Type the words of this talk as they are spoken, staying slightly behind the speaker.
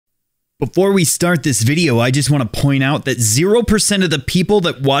Before we start this video, I just want to point out that 0% of the people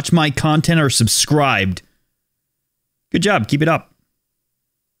that watch my content are subscribed. Good job, keep it up.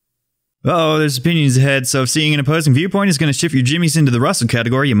 Uh-oh, there's opinions ahead, so if seeing an opposing viewpoint is going to shift your jimmies into the Russell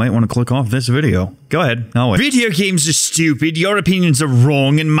category, you might want to click off this video. Go ahead, I'll wait. Video games are stupid, your opinions are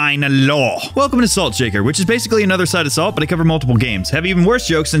wrong, and mine are law. Welcome to Salt Shaker, which is basically another side of Salt, but I cover multiple games. Have even worse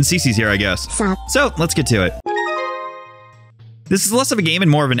jokes than Cece's here, I guess. So, let's get to it. This is less of a game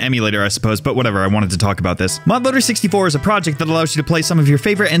and more of an emulator, I suppose, but whatever, I wanted to talk about this. ModLoader 64 is a project that allows you to play some of your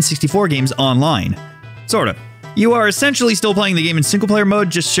favorite N64 games online. Sorta. You are essentially still playing the game in single-player mode,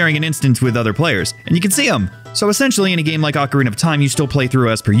 just sharing an instance with other players, and you can see them. So essentially, in a game like Ocarina of Time, you still play through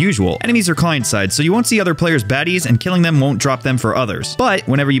as per usual. Enemies are client-side, so you won't see other players' baddies, and killing them won't drop them for others. But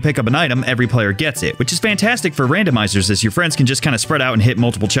whenever you pick up an item, every player gets it, which is fantastic for randomizers, as your friends can just kind of spread out and hit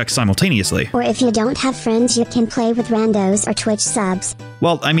multiple checks simultaneously. Or if you don't have friends, you can play with randos or Twitch subs.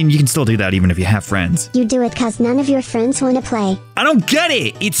 Well, I mean, you can still do that even if you have friends. You do it cause none of your friends want to play. I don't get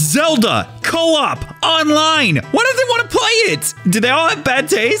it! It's Zelda! Co-op! Online! Why don't they want to play it? Do they all have bad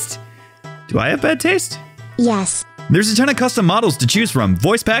taste? Do I have bad taste? Yes. There's a ton of custom models to choose from,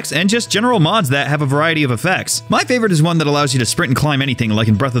 voice packs, and just general mods that have a variety of effects. My favorite is one that allows you to sprint and climb anything like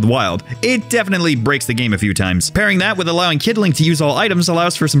in Breath of the Wild. It definitely breaks the game a few times. Pairing that with allowing Kid Link to use all items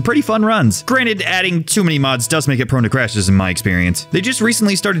allows for some pretty fun runs. Granted, adding too many mods does make it prone to crashes in my experience. They just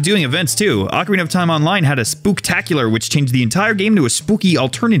recently started doing events too. Ocarina of Time Online had a Spooktacular, which changed the entire game to a spooky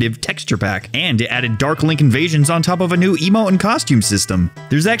alternative texture pack. And it added Dark Link invasions on top of a new emote and costume system.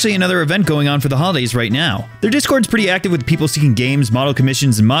 There's actually another event going on for the holidays right now. Their Discord's pretty active with people seeking games, model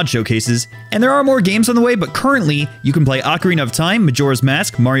commissions, and mod showcases, and there are more games on the way, but currently, you can play Ocarina of Time, Majora's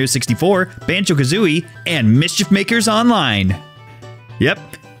Mask, Mario 64, Banjo-Kazooie, and Mischief Makers Online. Yep,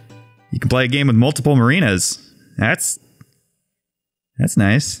 you can play a game with multiple marinas. That's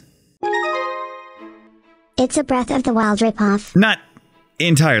nice. It's a Breath of the Wild ripoff. Not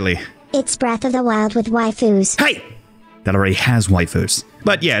entirely. It's Breath of the Wild with waifus. Hey! That already has waifus.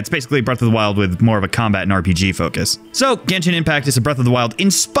 But yeah, it's basically Breath of the Wild with more of a combat and RPG focus. So, Genshin Impact is a Breath of the Wild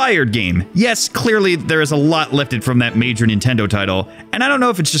inspired game. Yes, clearly there is a lot lifted from that major Nintendo title, and I don't know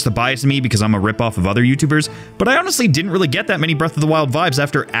if it's just a bias in me because I'm a ripoff of other YouTubers, but I honestly didn't really get that many Breath of the Wild vibes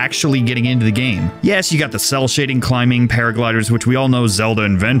after actually getting into the game. Yes, you got the cell shading, climbing, paragliders, which we all know Zelda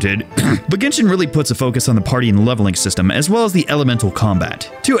invented, but Genshin really puts a focus on the party and leveling system, as well as the elemental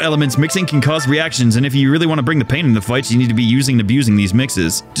combat. Two elements mixing can cause reactions, and if you really want to bring the pain in the fights, you need to be using and abusing these mixes.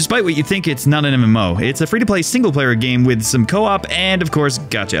 Despite what you think, it's not an MMO. It's a free-to-play single-player game with some co-op and, of course,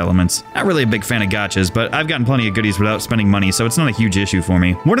 gacha elements. Not really a big fan of gachas, but I've gotten plenty of goodies without spending money, so it's not a huge issue for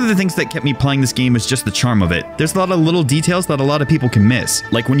me. One of the things that kept me playing this game was just the charm of it. There's a lot of little details that a lot of people can miss.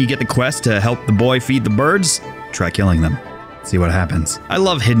 Like when you get the quest to help the boy feed the birds, try killing them. See what happens. I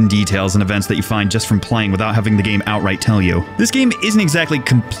love hidden details and events that you find just from playing without having the game outright tell you. This game isn't exactly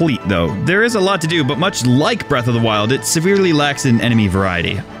complete, though. There is a lot to do, but much like Breath of the Wild, it severely lacks in enemy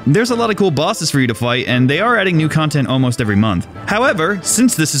variety. There's a lot of cool bosses for you to fight, and they are adding new content almost every month. However,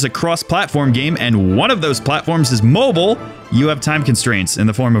 since this is a cross-platform game, and one of those platforms is mobile, you have time constraints in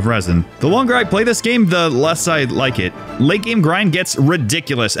the form of resin. The longer I play this game, the less I like it. Late game grind gets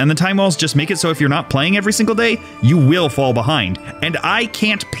ridiculous, and the time walls just make it so if you're not playing every single day, you will fall behind. And I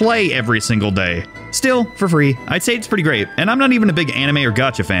can't play every single day. Still, for free, I'd say it's pretty great, and I'm not even a big anime or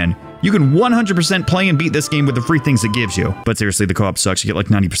gacha fan. You can 100% play and beat this game with the free things it gives you. But seriously, the co-op sucks. You get like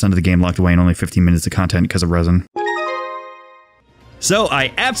 90% of the game locked away in only 15 minutes of content because of resin. So,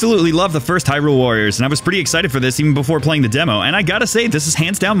 I absolutely love the first Hyrule Warriors, and I was pretty excited for this even before playing the demo, and I gotta say, this is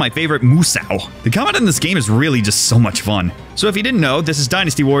hands down my favorite Musou. The combat in this game is really just so much fun. So if you didn't know, this is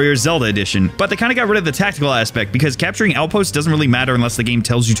Dynasty Warriors Zelda Edition, but they kinda got rid of the tactical aspect because capturing outposts doesn't really matter unless the game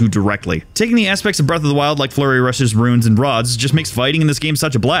tells you to directly. Taking the aspects of Breath of the Wild like flurry rushes, runes, and rods just makes fighting in this game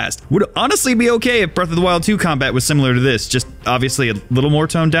such a blast. Would honestly be okay if Breath of the Wild 2 combat was similar to this, just obviously a little more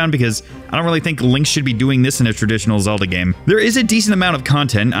toned down because I don't really think Link should be doing this in a traditional Zelda game. There is a decent amount of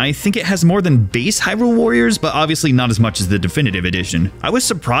content. I think it has more than base Hyrule Warriors, but obviously not as much as the definitive edition. I was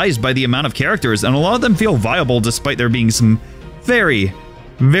surprised by the amount of characters, and a lot of them feel viable despite there being some very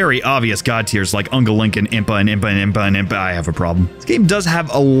obvious god tiers like Unga Link and Impa and Impa and Impa and Impa. I have a problem. This game does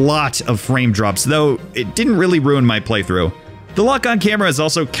have a lot of frame drops, though it didn't really ruin my playthrough. The lock on camera is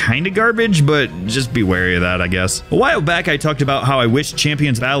also kinda garbage, but just be wary of that, I guess. A while back, I talked about how I wish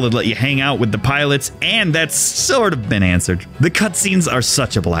Champions Battle would let you hang out with the pilots, and that's sort of been answered. The cutscenes are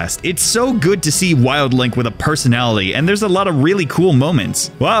such a blast. It's so good to see Wild Link with a personality, and there's a lot of really cool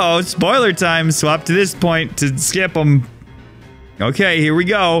moments. Whoa, spoiler time, swap to this point to skip them. Okay, here we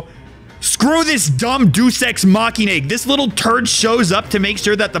go. Screw this dumb Deus Ex Machina. This little turd shows up to make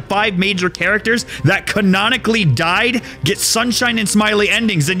sure that the 5 major characters that canonically died get sunshine and smiley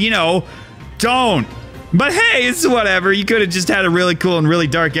endings, and, you know, don't. But hey, it's whatever. You could have just had a really cool and really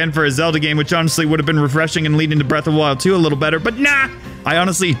dark end for a Zelda game, which honestly would have been refreshing and leading to Breath of the Wild 2 a little better, but nah. I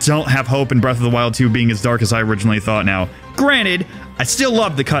honestly don't have hope in Breath of the Wild 2 being as dark as I originally thought now. Granted, I still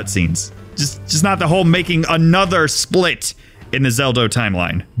love the cutscenes. Just not the whole making another split in the Zelda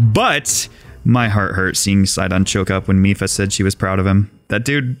timeline. But my heart hurt seeing Sidon choke up when Mipha said she was proud of him. That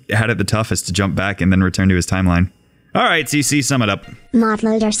dude had it the toughest to jump back and then return to his timeline. Alright, CC, sum it up.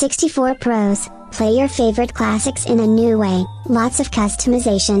 Modloader 64 Pros. Play your favorite classics in a new way. Lots of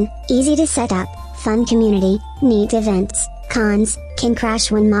customization, easy to set up, fun community, neat events. Cons, can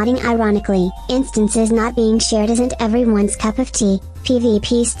crash when modding ironically. Instances not being shared isn't everyone's cup of tea.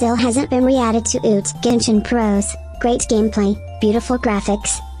 PvP still hasn't been re-added to Oot. Genshin Pros. Great gameplay, beautiful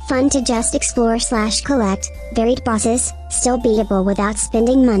graphics, fun to just explore/collect, varied bosses, still beatable without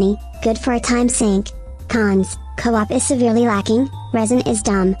spending money, good for a time sink. Cons, co-op is severely lacking, resin is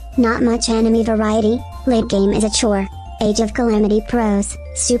dumb, not much enemy variety, late game is a chore. Age of Calamity Pros,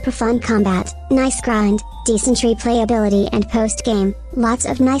 super fun combat, nice grind, decent replayability and post-game, lots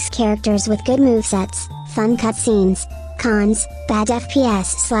of nice characters with good movesets, fun cutscenes. Cons, bad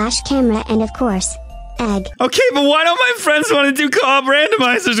FPS/camera and of course, egg. Okay, but why don't my friends want to do co-op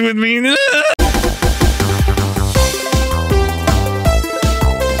randomizers with me?